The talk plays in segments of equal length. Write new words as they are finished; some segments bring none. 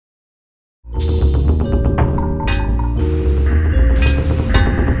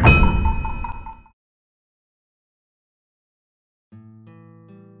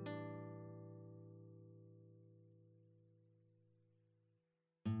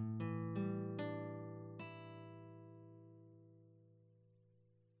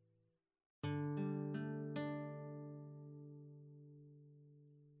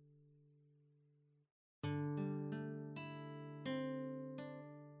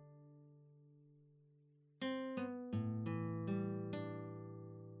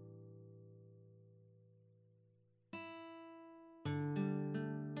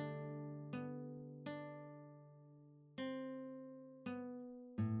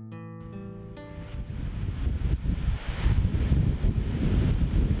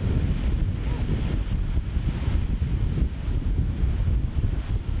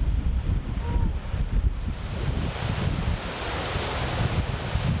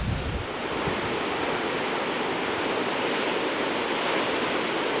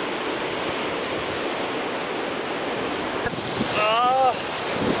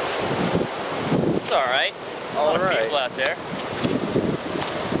out there.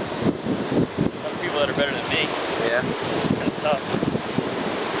 Some people that are better than me. Yeah. Kind of tough.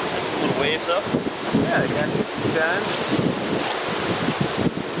 That's some little waves up. Yeah, they got you done.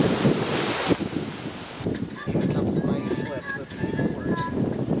 Here comes my flip. Let's see if it works.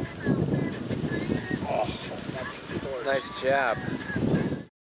 Oh, nice job.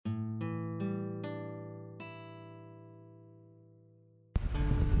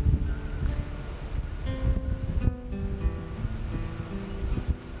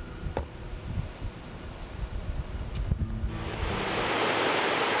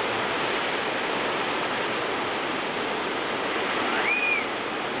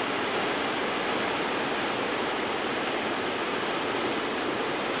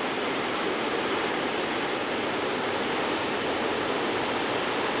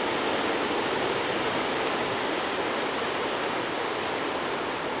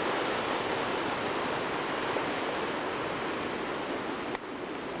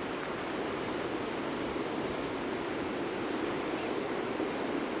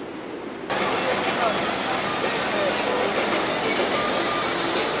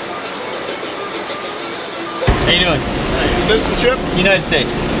 How you doing? Citizenship? United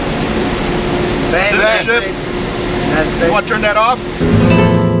States. Same. Citizenship? United States. You want to turn that off?